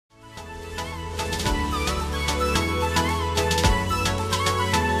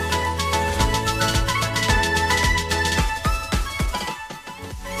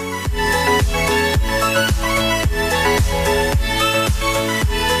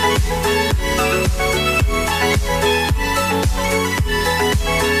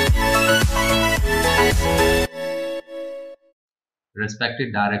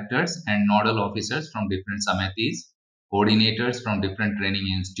respected directors and nodal officers from different SAMETIs, coordinators from different training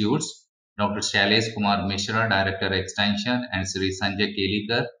institutes, Dr. Shailesh Kumar Mishra, Director Extension, and Sri Sanjay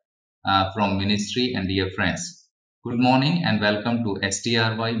Kelikar from Ministry, and dear friends. Good morning and welcome to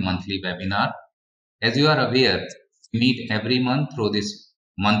STRY monthly webinar. As you are aware, we meet every month through this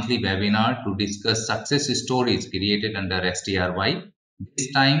monthly webinar to discuss success stories created under STRY.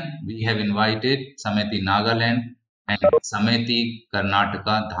 This time we have invited Sameti Nagaland and Sameti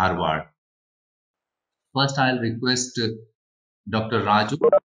Karnataka Dharwad. First, I'll request Dr. Raju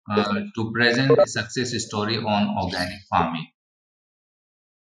to present a success story on organic farming.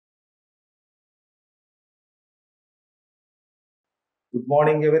 Good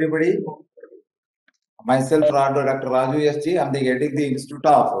morning, everybody. Myself, Dr. Raju SG. I'm the heading the Institute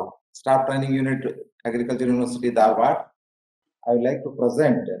of Staff Training Unit, Agriculture University, Dharwad. I would like to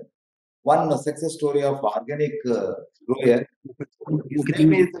present one success story of organic grower. His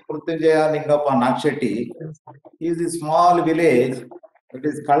name is Prithunjaya Ningappa Nakshetty. He is a small village. It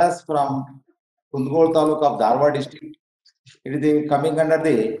is Kalas from Kundgol Taluk of Dharwad district. It is coming under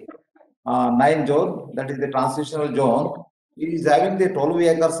the 9 zone, that is the transitional zone. He is having the 12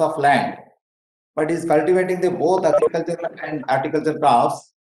 acres of land, but he is cultivating the both agricultural and horticulture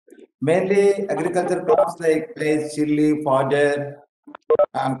crops. Mainly agriculture crops like maize, chili, fodder,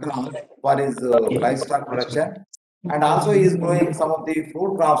 crops for his livestock production. And also he is growing some of the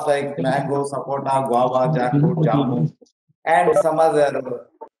fruit crops like mango, sapota, guava, jackfruit, jamun, and some other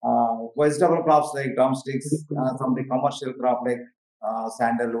vegetable crops like drumsticks, some of the commercial crop like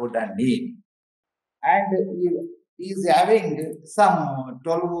sandalwood and neem. And he is having some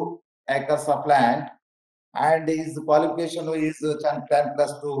 12 acres of land, and his qualification is 10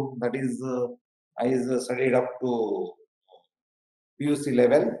 plus 2, that is studied up to PUC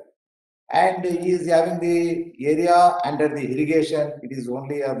level, and he is having the area under the irrigation. It is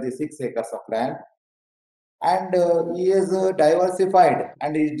only of the 6 acres of land, and he is diversified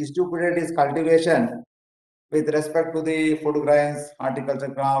and he distributed his cultivation with respect to the food grains, horticulture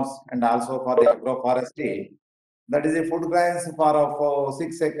crops, and also for the agroforestry. That is the food grains for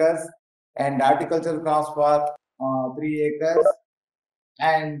 6 acres and horticulture crops for 3 acres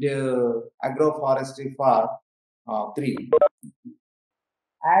and agroforestry for 3.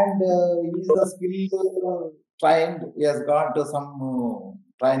 And he is a skill trained. He has got some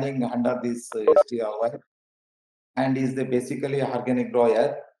training under this STRY, and he is basically organic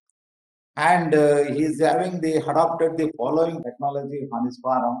grower. And he is having adopted the following technology on his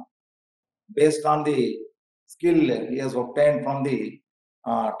farm based on the skill he has obtained from the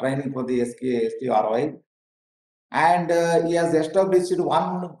training for the STRY. And he has established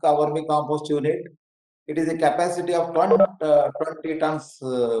one vermicompost unit. It is a capacity of 20 tons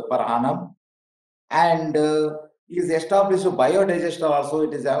per annum. And he is established a biodigester also.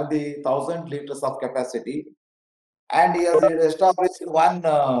 It is having the 1000 liters of capacity. And he has established one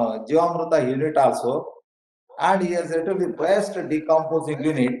Jivamruta unit also. And he has the best decomposing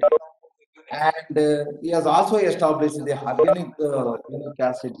unit. And he has also established the organic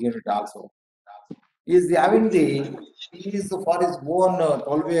acid unit also. He is having he is for his own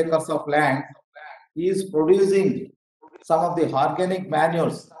 12 acres of land. He is producing some of the organic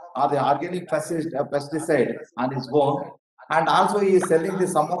manures or the organic pesticide on his own, and also he is selling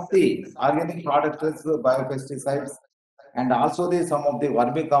some of the organic products, biopesticides, and also some of the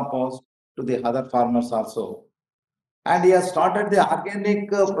vermicompost to the other farmers also. And he has started the organic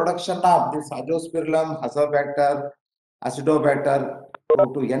production of this azospirillum, azobacter, acidobacter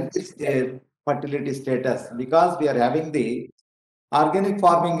to enrich their fertility status, because we are having the Organic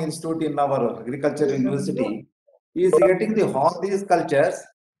Farming Institute in our Agriculture University. He is getting all these cultures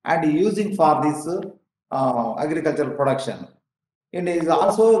and using for this agricultural production. And he is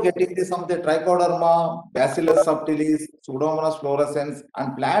also getting some of the Trichoderma, Bacillus subtilis, Pseudomonas fluorescens,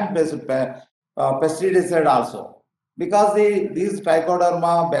 and plant-based pesticide also. Because these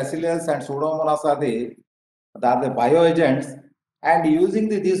Trichoderma, Bacillus, and Pseudomonas are the bioagents, and using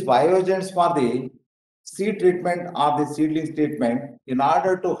these bioagents for the seed treatment or the seedling treatment in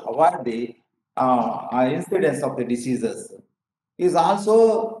order to avoid the incidence of the diseases. Is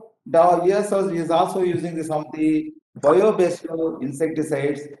also using some of the bio-based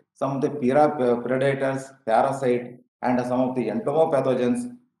insecticides, some of the predators, parasite, and some of the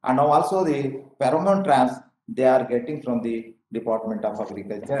entomopathogens, and also the pheromone traps they are getting from the Department of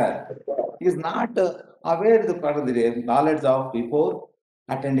Agriculture. He is not aware of the knowledge of before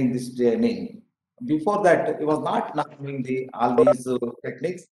attending this training. Before that, he was not knowing all these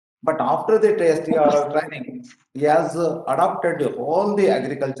techniques. But after the STR training, he has adopted all the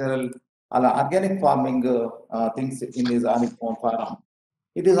agricultural organic farming things in his on its own farm.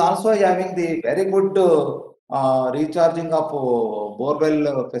 It is also having the very good recharging of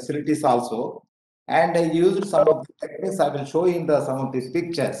borewell facilities also. And I used some of the techniques I will show in the some of these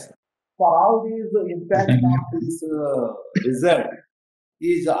pictures. For all these impact of this result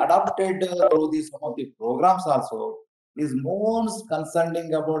is adopted through the some of the programs also is most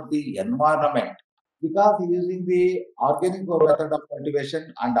concerning about the environment because using the organic method of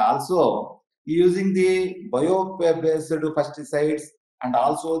cultivation and also using the bio-based pesticides and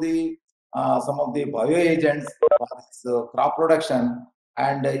also the some of the bioagents for this, crop production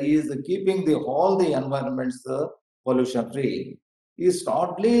and is keeping the all the environments pollution free. He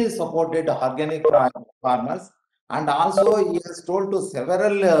strongly supported organic farmers and also he has told to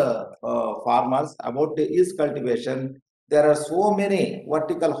several farmers about his cultivation. There are so many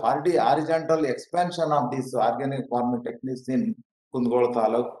vertical horizontal expansion of this organic farming techniques in Kundgol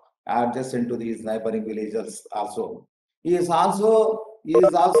Taluk adjacent to these neighboring villages also. He is also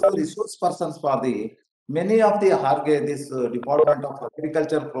resource persons for the many of the this Department of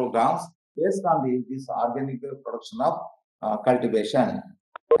Agriculture programs based on this organic production of cultivation.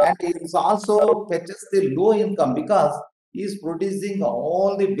 And he is also fetches the low income because he is producing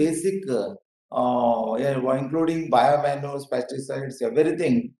all the basic, yeah, including biomanures, pesticides,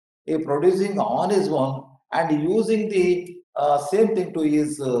 everything. He producing on his own and using the same thing to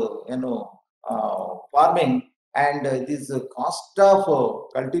his, farming. And this cost of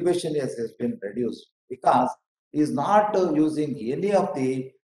cultivation has been reduced because he is not using any of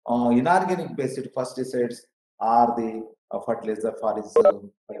the inorganic based pesticides or the fertilizer for his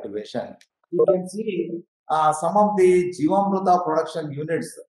cultivation. You can see some of the Jivamruta production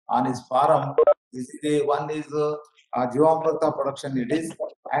units on his farm. This is the one is Jivamruta production it is,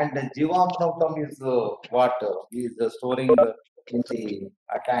 and Jivamrutam is what he is storing in the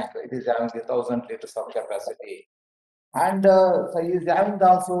tank. It is having 1,000 liters of capacity. And so he is having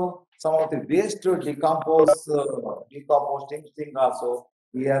also some of the waste to decomposting thing also.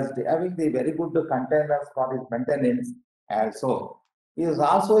 He is having the very good containers for his maintenance also. He is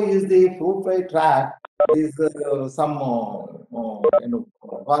also is the fruit fly track. Is some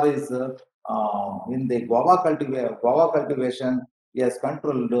for his in the guava cultivation. He has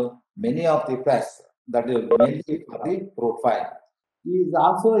controlled many of the pests that is mainly for the fruit fly. He is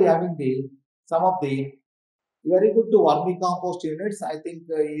also having the some of the very good to vermicompost units. I think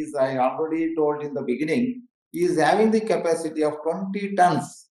I already told in the beginning, he is having the capacity of 20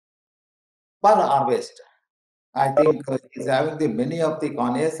 tons per harvest. I think he's having the many of the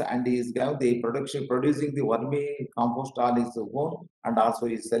corners and he's having the production producing the vermi compost on his own and also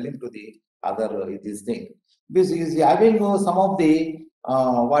he's selling to the other this thing. Because he's having some of the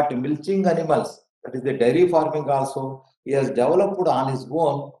what milching animals, that is the dairy farming also. He has developed on his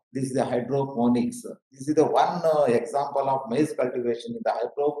own. This is the hydroponics. This is the one example of maize cultivation in the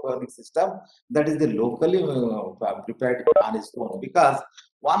hydroponic system that is the locally prepared on his own because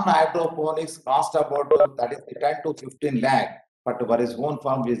one hydroponics cost about that is 10 to 15 lakh, but for his own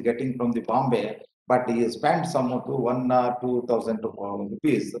farm he is getting from the Bombay, but he spent some to 1 or 2,000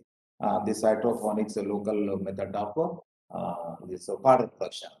 rupees. This hydroponics local method of this powder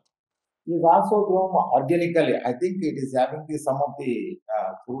production. It is also grown organically. I think it is having the some of the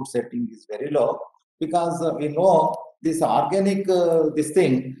fruit setting is very low because we know this organic this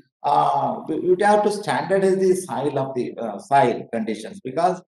thing. We have to standardize the soil of the soil conditions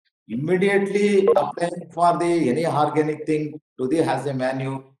because immediately applying for the any organic thing to the has a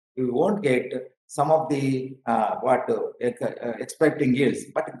manure, we won't get some of the what expecting yields,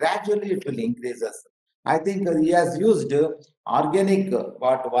 but gradually it will increases. I think he has used organic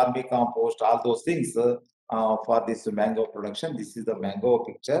what vermi compost, all those things for this mango production. This is the mango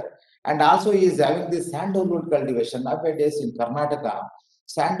picture, and also he is having the sandalwood cultivation. Nowadays in Karnataka,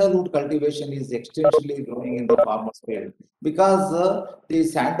 sandalwood cultivation is extensively growing in the farmers' field because the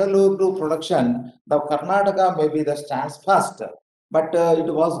sandalwood production, the Karnataka maybe the stands first. But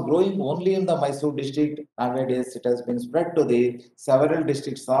it was growing only in the Mysore district. Nowadays, it has been spread to the several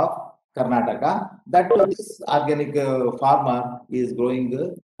districts of Karnataka. That this organic farmer is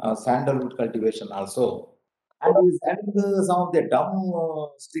growing sandalwood cultivation also. And is having some of the dumb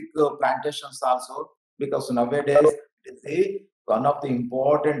stick plantations also because nowadays it is one of the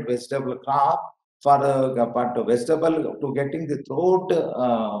important vegetable crop for but vegetable to getting the throughout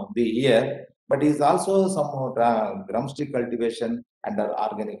the year, but is also some drumstick cultivation under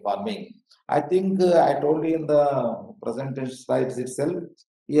organic farming. I think I told you in the presentation slides itself,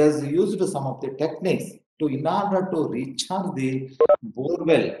 he has used some of the techniques to in order to recharge the bore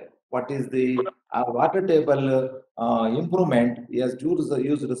well what is the water table improvement. He has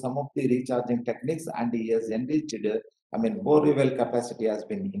used some of the recharging techniques, and he has enriched, bore well capacity has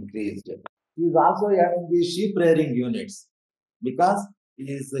been increased. He is also having the sheep rearing units because he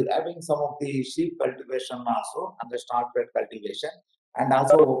is having some of the sheep cultivation also and the start bed cultivation, and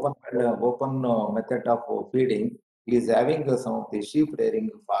also open method of feeding. He is having some of the sheep rearing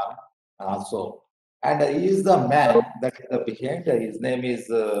farm also. And he is the man that is behind. His name is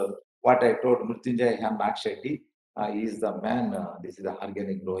what I told Mrityunjay Naak Shetty. He is the man. This is the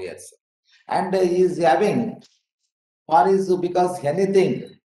organic growers, and he is having for is because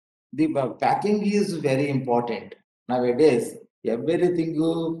anything the packing is very important nowadays.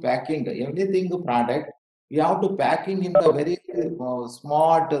 Everything packing, anything product, you have to packing in the very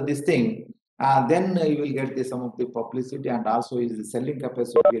smart this thing. Then you will get some of the publicity, and also his selling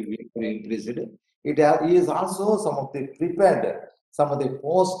capacity will be increased. He is also some of the prepared some of the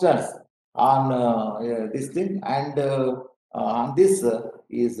posters on this thing, and on this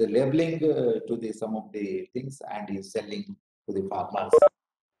is labeling to the some of the things, and is selling to the farmers.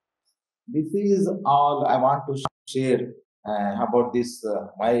 This is all I want to share about this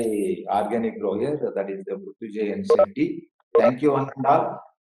my organic grower, that is the Mrityunjay and Shetty. Thank you, one and all.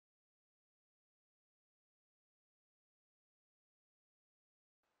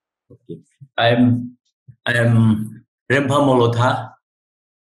 Okay. I am Rempa Molotha,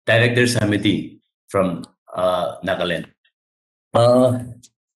 Director SAMETI from Nagaland.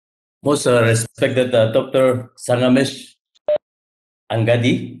 Most respected Dr. Sangamesh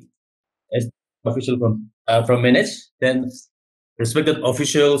Angadi, as official from Manage, then respected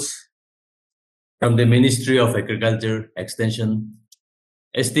officials from the Ministry of Agriculture Extension,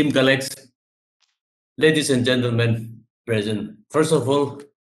 esteemed colleagues, ladies and gentlemen present. First of all,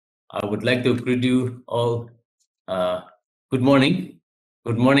 I would like to greet you all. Good morning.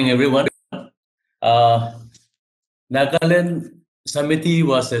 Good morning, everyone. Nagaland SAMETI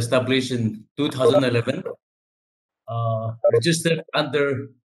was established in 2011, registered under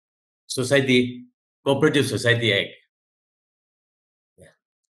Cooperative Society Act.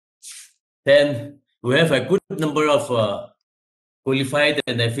 Then we have a good number of qualified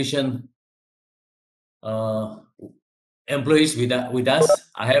and efficient employees with us.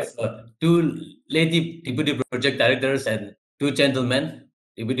 I have two lady deputy project directors and two gentlemen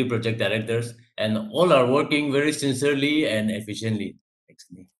deputy project directors, and all are working very sincerely and efficiently.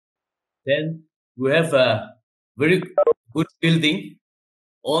 Then we have a very good building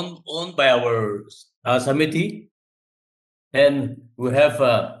owned by our SAMETI, and we have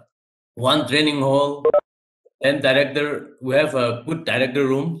one training hall. Then we have a good director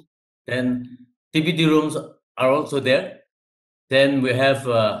room. Then TPT rooms are also there. Then we have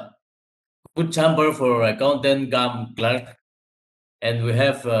a good chamber for accountant, clerk, and we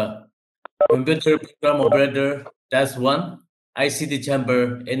have a computer program operator. That's one. ICT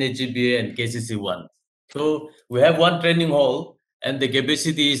chamber, NHGBA, and KCC1. So we have one training hall, and the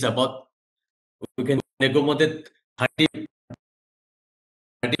capacity is about, we can accommodate 30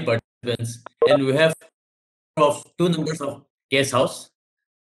 participants, and we have two numbers of guest house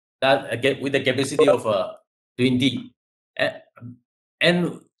that with the capacity of 20.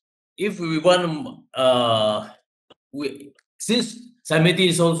 And if we want, since SAMETI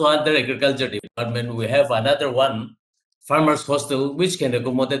is also under agriculture department, we have another one, farmers hostel, which can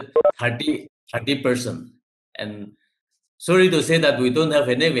accommodate 30 person. And sorry to say that we don't have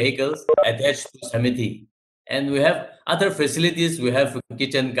any vehicles attached to SAMETI. And we have other facilities. We have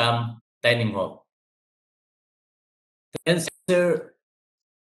kitchen dining hall. And sir,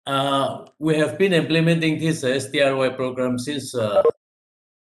 we have been implementing this STRY program since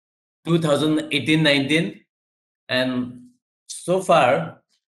 2018-19, and so far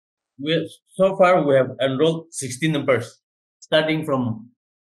we have enrolled 16 numbers starting from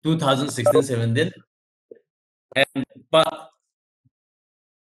 2016-17, and but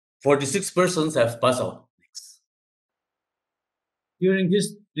 46 persons have passed out. During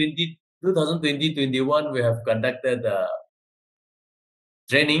this 2020-21, we have conducted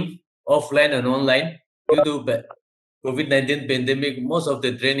training offline and online. Due to COVID-19 pandemic, most of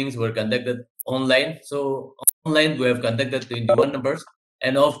the trainings were conducted online. So online we have conducted 21 numbers,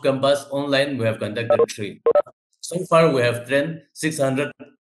 and off campus online we have conducted 3. So far we have trained 600.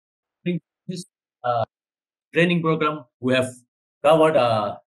 This training program, we have covered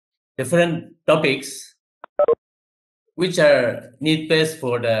different topics which are need-based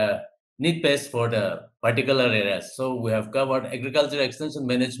for the particular areas. So we have covered agriculture extension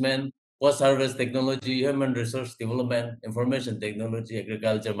management, post-harvest technology, human resource development, information technology,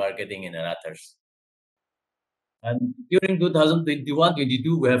 agriculture marketing, and others. And during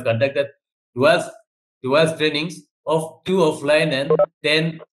 2021-22, we have conducted 12 trainings of 2 offline and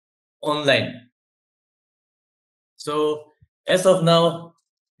 10 online. So as of now,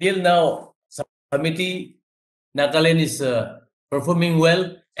 till now, SAMETI Nagaland is performing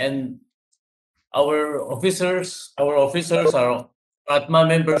well, and our officers, our ATMA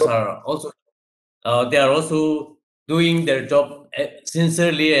members are also they are also doing their job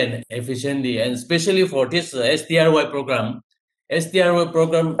sincerely and efficiently, and especially for this STRY program. STRY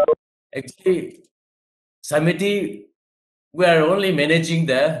program, actually, SAMETI, we are only managing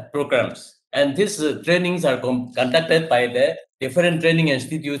the programs, and these trainings are conducted by the different training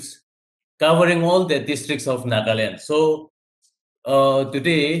institutes covering all the districts of Nagaland. So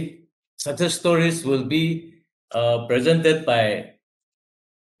today, success stories will be presented by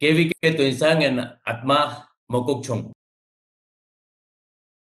KVK Tuinsang and Atma Mokokchong.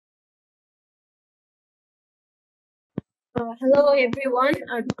 Hello everyone.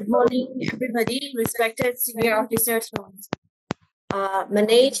 Good morning everybody. Respected senior officers from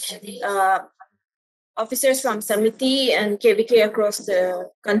officers from SAMETI and KVK across the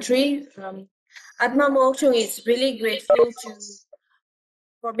country. Atma Mokchung is really grateful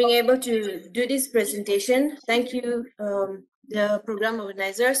for being able to do this presentation. Thank you, the program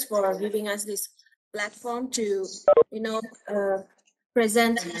organizers, for giving us this platform to,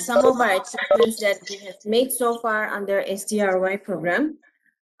 present some of our achievements that we have made so far under STRY program.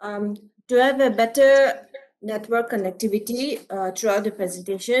 To have a better network connectivity throughout the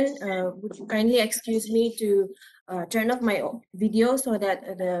presentation, would you kindly excuse me to turn off my video so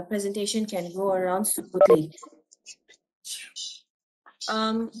that the presentation can go around smoothly.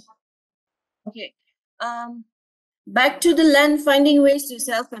 Okay. Back to the land, finding ways to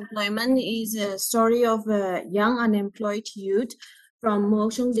self-employment is a story of a young unemployed youth from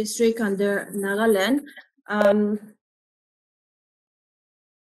Mochong district under Nagaland.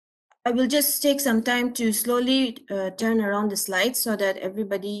 I will just take some time to slowly turn around the slide so that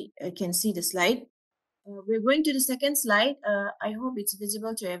everybody can see the slide. We're going to the second slide. I hope it's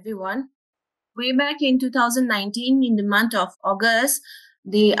visible to everyone. Way back in 2019, in the month of August,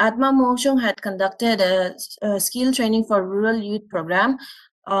 the Atma Mochong had conducted a skill training for rural youth program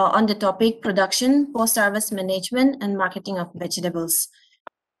on the topic production, post-harvest management, and marketing of vegetables.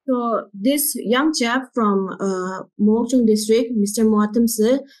 So this young chap from Mochong district, Mr.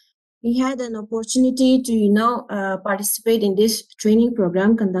 Muatamse, he had an opportunity to, participate in this training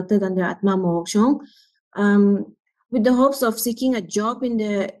program conducted under Atma Mochong, with the hopes of seeking a job in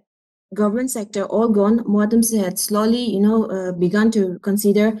the government sector all gone. Muatamse had slowly, begun to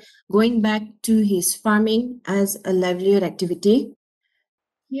consider going back to his farming as a livelihood activity.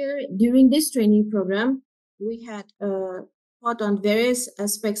 Here, during this training program, we had taught on various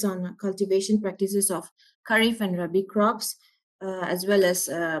aspects on cultivation practices of kharif and rabi crops, as well as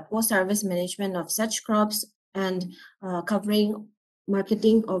post-harvest management of such crops, and covering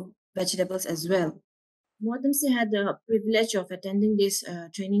marketing of vegetables as well. Muatamse had the privilege of attending this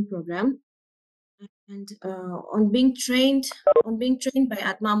training program, and on being trained by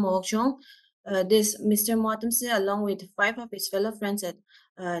Atma Mochong, this Mr. Muatamse, along with 5 of his fellow friends, had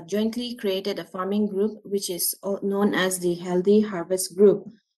jointly created a farming group, which is known as the Healthy Harvest Group.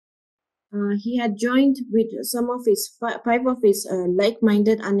 He had joined with some of his 5 of his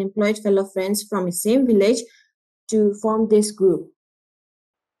like-minded unemployed fellow friends from the same village to form this group.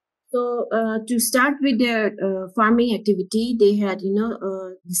 So to start with their farming activity, they had,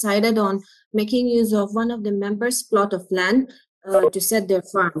 decided on making use of one of the members' plot of land to set their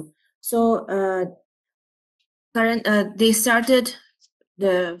farm. So they started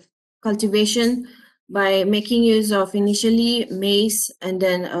the cultivation by making use of initially maize, and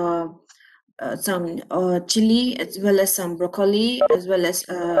then some chili, as well as some broccoli, as well as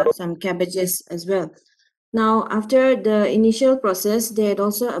some cabbages as well. Now, after the initial process, they had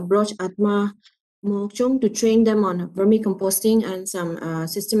also approached Atma Mochong to train them on vermicomposting and some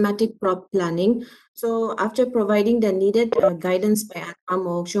systematic crop planning. So after providing the needed guidance by Atma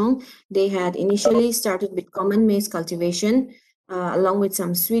Mochong, they had initially started with common maize cultivation, along with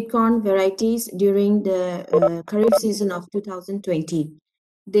some sweet corn varieties during the Kharif season of 2020.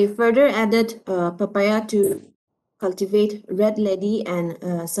 They further added papaya to cultivate red lady and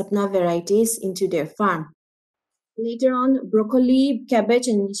sapna varieties into their farm. Later on, broccoli, cabbage,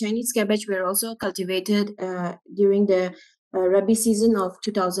 and Chinese cabbage were also cultivated during the Rabi season of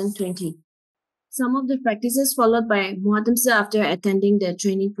 2020. Some of the practices followed by Muatamse after attending the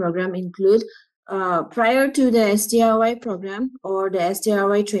training program include, prior to the STRY program or the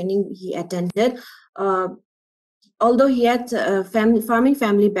STRY training he attended, although he had a farming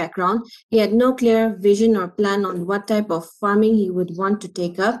family background, he had no clear vision or plan on what type of farming he would want to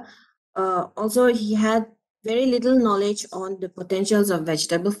take up. Also, he had very little knowledge on the potentials of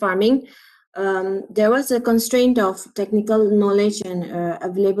vegetable farming. There was a constraint of technical knowledge and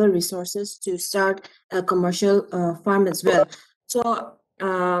available resources to start a commercial farm as well. So,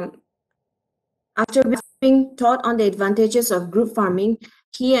 after being taught on the advantages of group farming,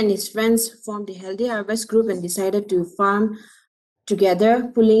 he and his friends formed the Healthy Harvest Group and decided to farm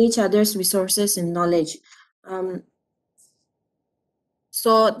together, pulling each other's resources and knowledge.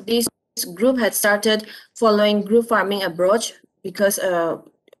 So this group had started following group farming approach because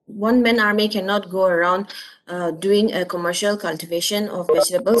one-man army cannot go around doing a commercial cultivation of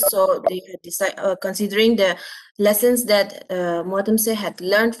vegetables. So they had decided, considering the lessons that Motamse had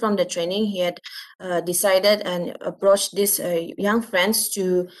learned from the training, he had decided and approached these young friends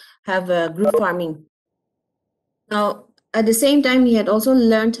to have a group farming. Now, at the same time, he had also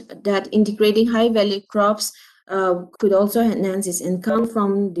learned that integrating high-value crops could also enhance his income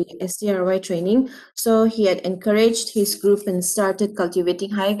from the STRY training. So he had encouraged his group and started cultivating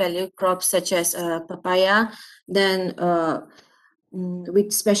high-value crops such as papaya, then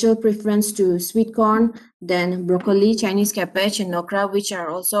with special preference to sweet corn, then broccoli, Chinese cabbage, and okra, which are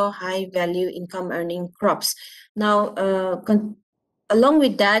also high-value income-earning crops. Now, along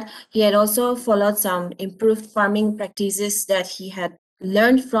with that, he had also followed some improved farming practices that he had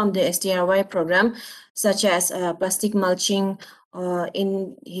learned from the STRY program, such as plastic mulching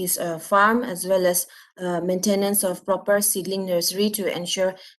in his farm, as well as maintenance of proper seedling nursery to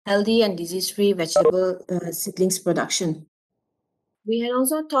ensure healthy and disease-free vegetable seedlings production. We had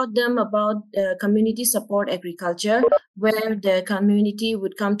also taught them about community support agriculture, where the community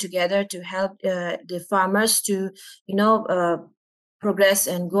would come together to help the farmers to, progress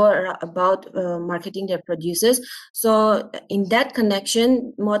and go about marketing their produces. So in that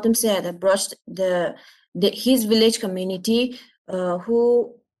connection, Motamse had approached his village community,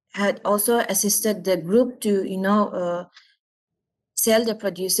 who had also assisted the group to, sell the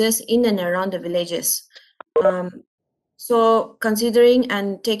produces in and around the villages. So considering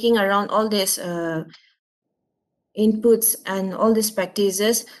and taking around all these inputs and all these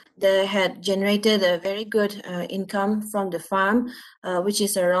practices, they had generated a very good income from the farm, which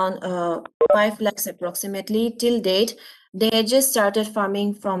is around 5 lakhs approximately till date. They had just started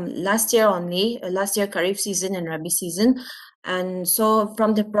farming from last year only, last year Kharif season and Rabi season. And so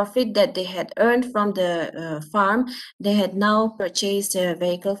from the profit that they had earned from the farm, they had now purchased a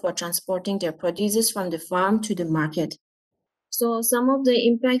vehicle for transporting their produces from the farm to the market. So some of the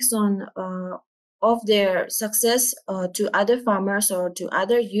impacts on of their success to other farmers or to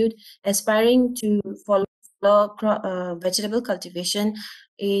other youth aspiring to follow vegetable cultivation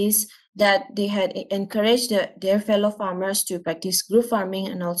is that they had encouraged their fellow farmers to practice group farming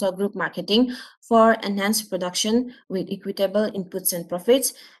and also group marketing for enhanced production with equitable inputs and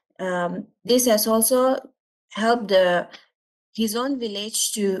profits. This has also helped his own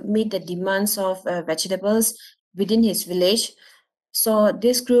village to meet the demands of vegetables within his village. So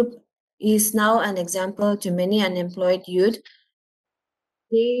this group is now an example to many unemployed youth.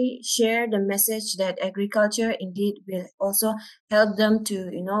 They share the message that agriculture indeed will also help them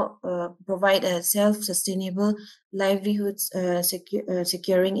to, provide a self-sustainable livelihoods,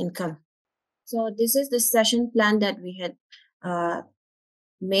 securing income. So this is the session plan that we had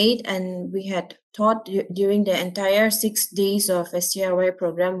made and we had taught during the entire 6 days of STRY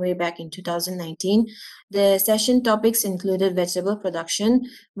program way back in 2019. The session topics included vegetable production,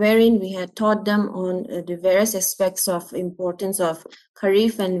 wherein we had taught them on the various aspects of importance of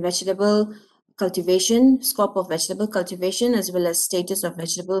kharif and vegetable cultivation, scope of vegetable cultivation, as well as status of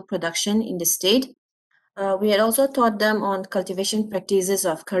vegetable production in the state. We had also taught them on cultivation practices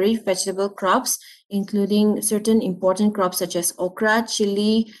of kharif vegetable crops, including certain important crops such as okra,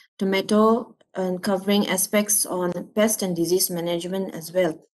 chili, tomato, and covering aspects on pest and disease management as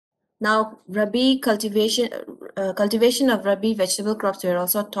well. Now, Rabi cultivation of Rabi vegetable crops were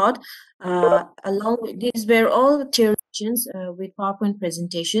also taught. Along with these were all theories with PowerPoint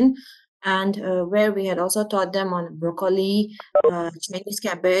presentation, and where we had also taught them on broccoli, Chinese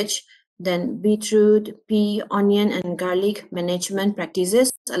cabbage, then beetroot, pea, onion, and garlic management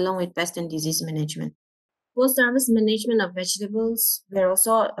practices, along with pest and disease management. Post-harvest management of vegetables were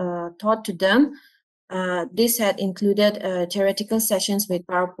also taught to them. This had included theoretical sessions with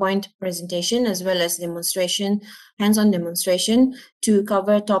PowerPoint presentation as well as demonstration, hands-on demonstration to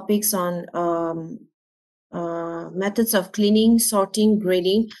cover topics on methods of cleaning, sorting,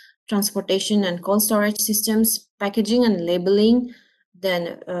 grading, transportation and cold storage systems, packaging and labeling.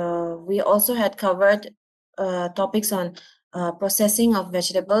 Then we also had covered topics on processing of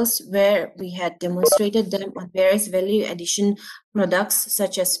vegetables, where we had demonstrated them on various value addition products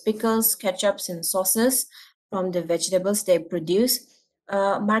such as pickles, ketchups, and sauces from the vegetables they produce.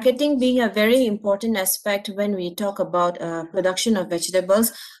 Marketing being a very important aspect when we talk about production of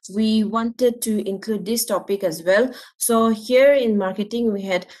vegetables, we wanted to include this topic as well. So here in marketing, we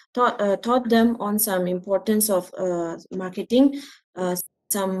had taught them on some importance of marketing,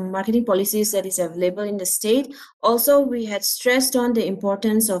 some marketing policies that is available in the state. Also, we had stressed on the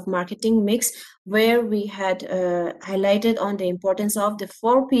importance of marketing mix, where we had highlighted on the importance of the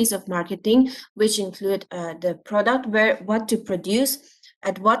 4 P's of marketing, which include the product, what to produce,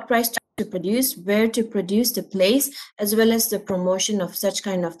 at what price to produce, where to produce, the place, as well as the promotion of such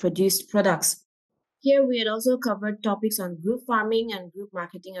kind of produced products. Here we had also covered topics on group farming and group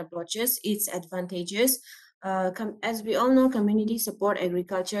marketing approaches, its advantages. As we all know, community support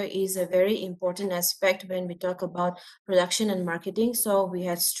agriculture is a very important aspect when we talk about production and marketing. So we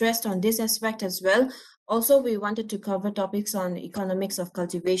had stressed on this aspect as well. Also, we wanted to cover topics on economics of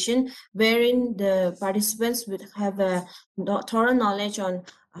cultivation, wherein the participants would have a thorough knowledge on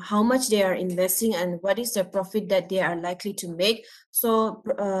how much they are investing and what is the profit that they are likely to make. So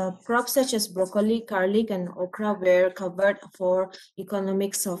crops such as broccoli, garlic, and okra were covered for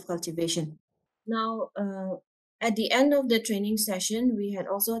economics of cultivation. Now, at the end of the training session, we had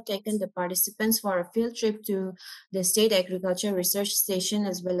also taken the participants for a field trip to the State Agriculture Research Station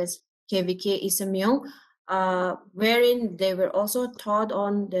as well as KVK Isamyong, wherein they were also taught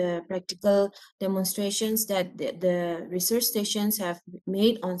on the practical demonstrations that the research stations have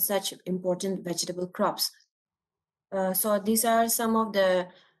made on such important vegetable crops. So these are some of the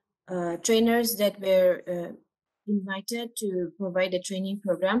trainers that were invited to provide the training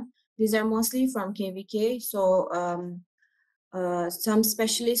program. These are mostly from KVK. So some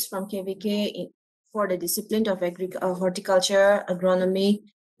specialists from KVK for the discipline of horticulture, agronomy,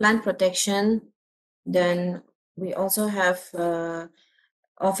 plant protection. Then we also have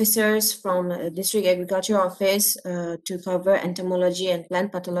officers from District Agriculture Office to cover entomology and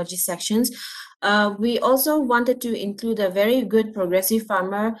plant pathology sections. We also wanted to include a very good progressive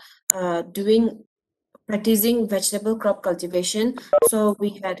farmer practicing vegetable crop cultivation. So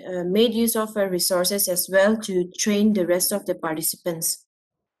we had made use of our resources as well to train the rest of the participants.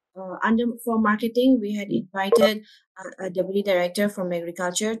 For marketing, we had invited a deputy director from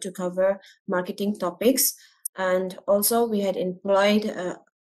agriculture to cover marketing topics. And also we had employed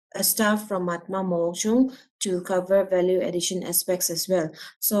a staff from Matma Mochung to cover value addition aspects as well.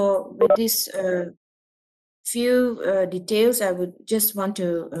 So with these few details, I would just want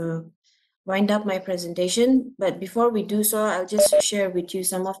to wind up my presentation. But before we do so, I'll just share with you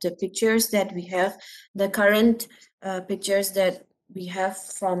some of the pictures that we have, the current pictures that we have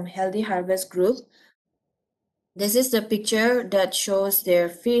from Healthy Harvest Group. This is the picture that shows their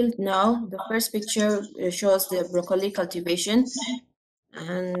field now. The first picture shows the broccoli cultivation.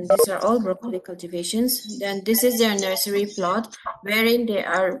 And these are all broccoli cultivations. Then this is their nursery plot, wherein they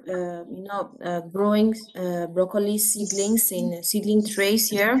are, growing broccoli seedlings in seedling trays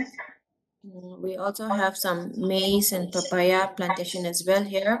here. We also have some maize and papaya plantation as well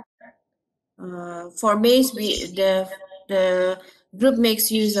here. For maize, the group makes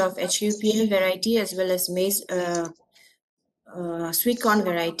use of HQPN variety as well as maize sweet corn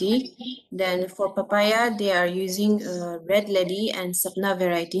variety. Then for papaya, they are using red lady and sapna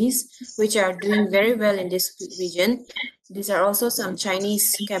varieties, which are doing very well in this region. These are also some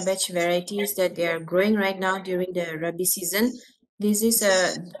Chinese cabbage varieties that they are growing right now during the Rabi season. This is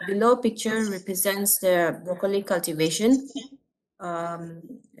below picture represents the broccoli cultivation.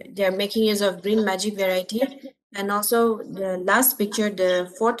 They are making use of green magic variety. And also the last picture,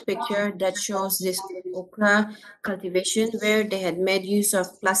 the fourth picture, that shows this okra cultivation, where they had made use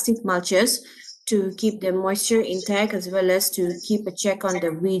of plastic mulches to keep the moisture intact as well as to keep a check on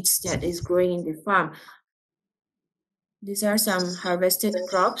the weeds that is growing in the farm. These are some harvested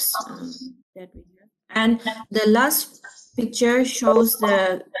crops that we have. And the last picture shows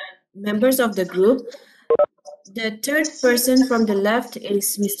the members of the group. The third person from the left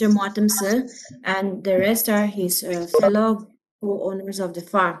is Mr. Muatamse, and the rest are his fellow co-owners of the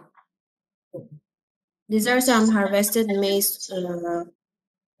farm. These are some harvested maize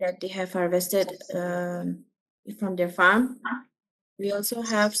that they have harvested from their farm. We also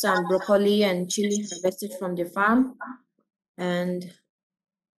have some broccoli and chili harvested from the farm. And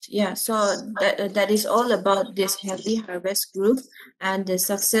yeah, so that is all about this Healthy Harvest Group. And the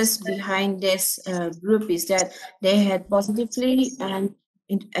success behind this group is that they had positively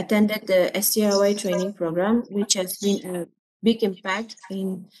attended the STRY training program, which has been a big impact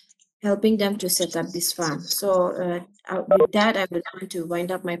in helping them to set up this farm. So with that, I will want to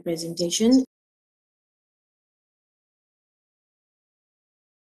wind up my presentation.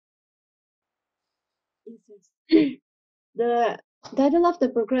 The title of the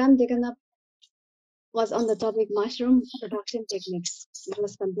program taken up was on the topic mushroom production techniques. It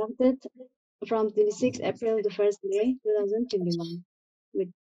was conducted from 26 April to 1st May 2021 with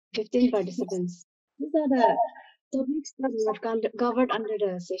 15 participants. These are the topics that we have covered under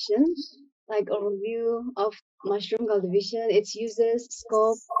the session, like overview of mushroom cultivation, its uses,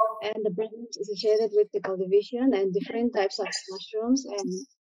 scope, and the problems associated with the cultivation and different types of mushrooms, and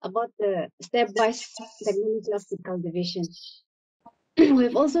about the stepwise technology of the cultivation.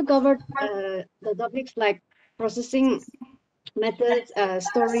 We've also covered the topics like processing methods,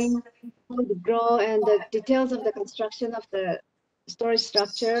 storing, how to grow, and the details of the construction of the storage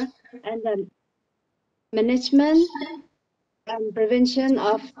structure, and the management and prevention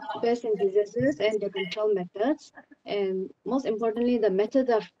of pests and diseases and the control methods, and most importantly, the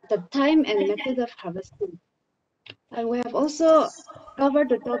time and method of harvesting. And we have also covered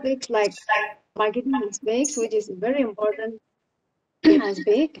the topics like marketing aspects, which is very important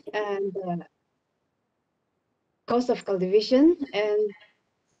aspect, and cost of cultivation, and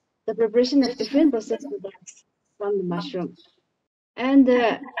the preparation of different processed products from the mushroom. And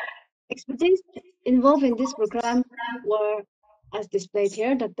the expertise involved in this program were, as displayed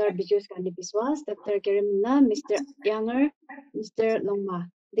here, Dr. Bijus Kandibiswas, Dr. Kerimna, Mr. Younger, Mr. Longma.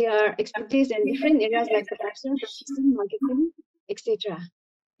 They are expertise in different areas like production, processing, marketing, etc.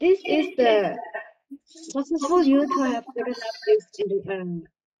 This is the successful youth who have taken up this.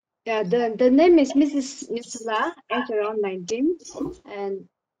 The name is Mrs. Nusula, age around 19, and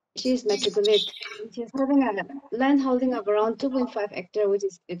she's matriculate. She's having a land holding of around 2.5 hectare, which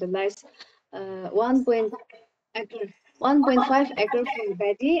is utilized 1.5 acre for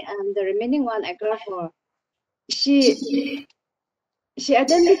paddy, and the remaining 1 acre for. She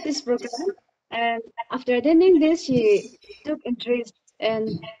attended this program, and after attending this, she took interest and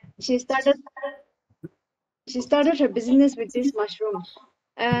she started her business with this mushroom,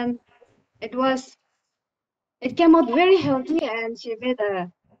 and it came out very healthy, and she made a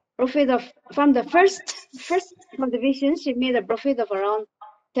profit of, from the first cultivation, she made a profit of around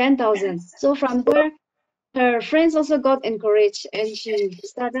 10,000. So from there, her friends also got encouraged, and she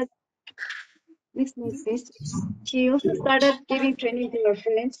started, next slide please. She also started giving training to her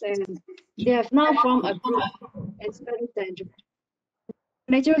friends, and they have now formed a group and started the entrepreneur.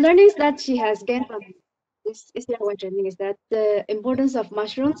 Major learnings that she has gained from this STRY training is that the importance of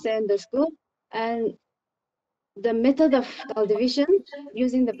mushrooms and the school, and the method of cultivation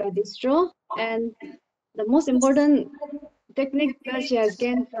using the paddy straw, and the most important technique that she has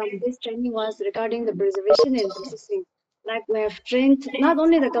gained from this training was regarding the preservation and processing. Like, we have trained not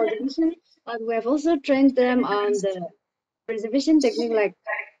only the cultivation, but we have also trained them on the preservation technique like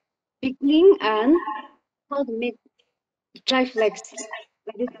pickling and how to make dry flakes,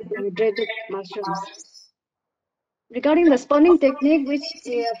 like this dehydrated mushrooms. Regarding the spawning technique, which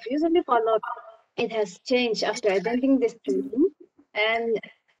they have usually followed, it has changed after attending this training, and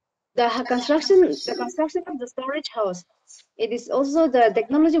the construction of the storage house, it is also, the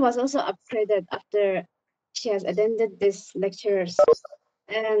technology was also upgraded after she has attended these lectures,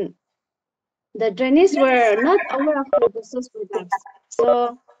 and the trainees were not aware of the process products,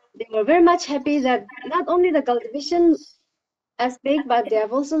 so they were very much happy that not only the cultivation aspect, but they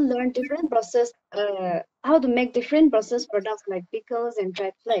have also learned different process, how to make different process products like pickles and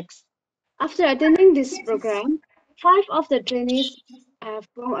dried flakes. After attending this program, 5 of the trainees have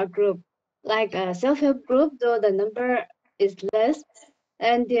formed a group, like a self-help group, though the number is less,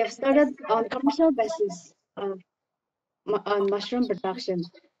 and they have started on commercial basis on mushroom production.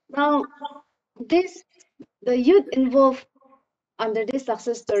 Now, the youth involved under this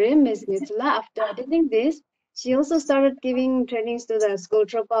success story, Ms. Nutula, after attending this, she also started giving trainings to the school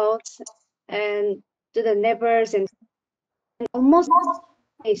dropouts and to the neighbors, and almost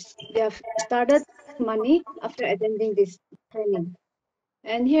they have started money after attending this training.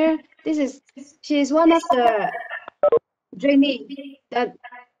 And here, she is one of the trainee that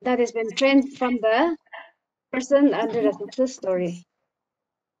has been trained from the person under the success story.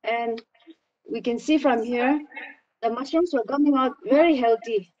 And we can see from here, the mushrooms were coming out very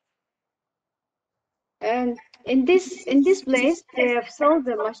healthy. And in this place, they have sold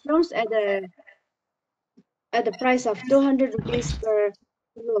the mushrooms at the price of 200 rupees per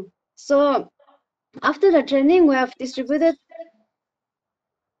kilo. So after the training, we have distributed.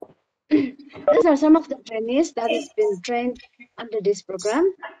 These are some of the trainees that has been trained under this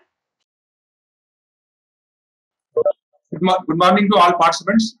program. Good morning to all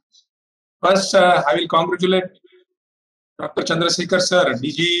participants. First, I will congratulate Dr. Chandrasekhar sir,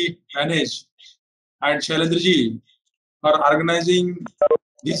 DG Manage, and Shailendraji for organizing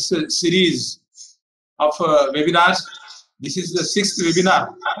this series of webinars. This is the 6th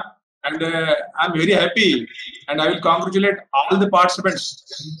webinar, and I'm very happy, and I will congratulate all the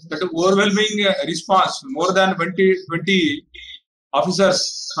participants. That overwhelming response, more than 20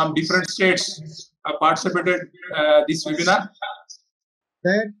 officers from different states have participated this webinar.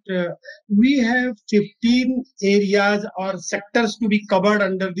 That we have 15 areas or sectors to be covered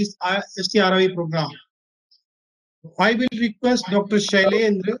under this STRY program. I will request Dr.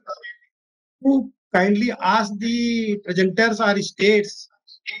 Shailendra to kindly ask the presenters or states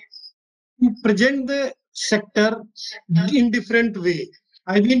to present the sector in different way.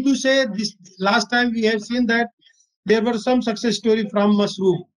 I mean to say, this last time we have seen that there were some success story from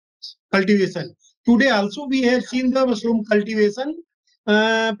mushroom cultivation. Today also we have seen the mushroom cultivation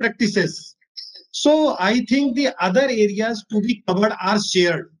practices. So I think the other areas to be covered are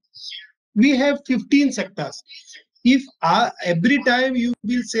shared. We have 15 sectors. If every time you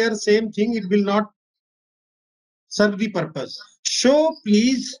will share same thing, it will not serve the purpose. So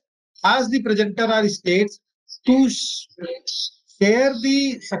please ask the presenter or states to share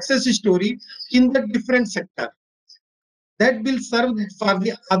the success story in the different sector. That will serve for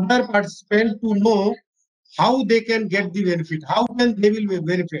the other participant to know how they can get the benefit, how can they will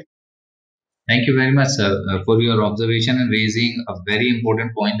benefit. Thank you very much, sir, for your observation and raising a very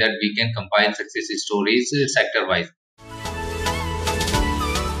important point that we can compile success stories sector-wise.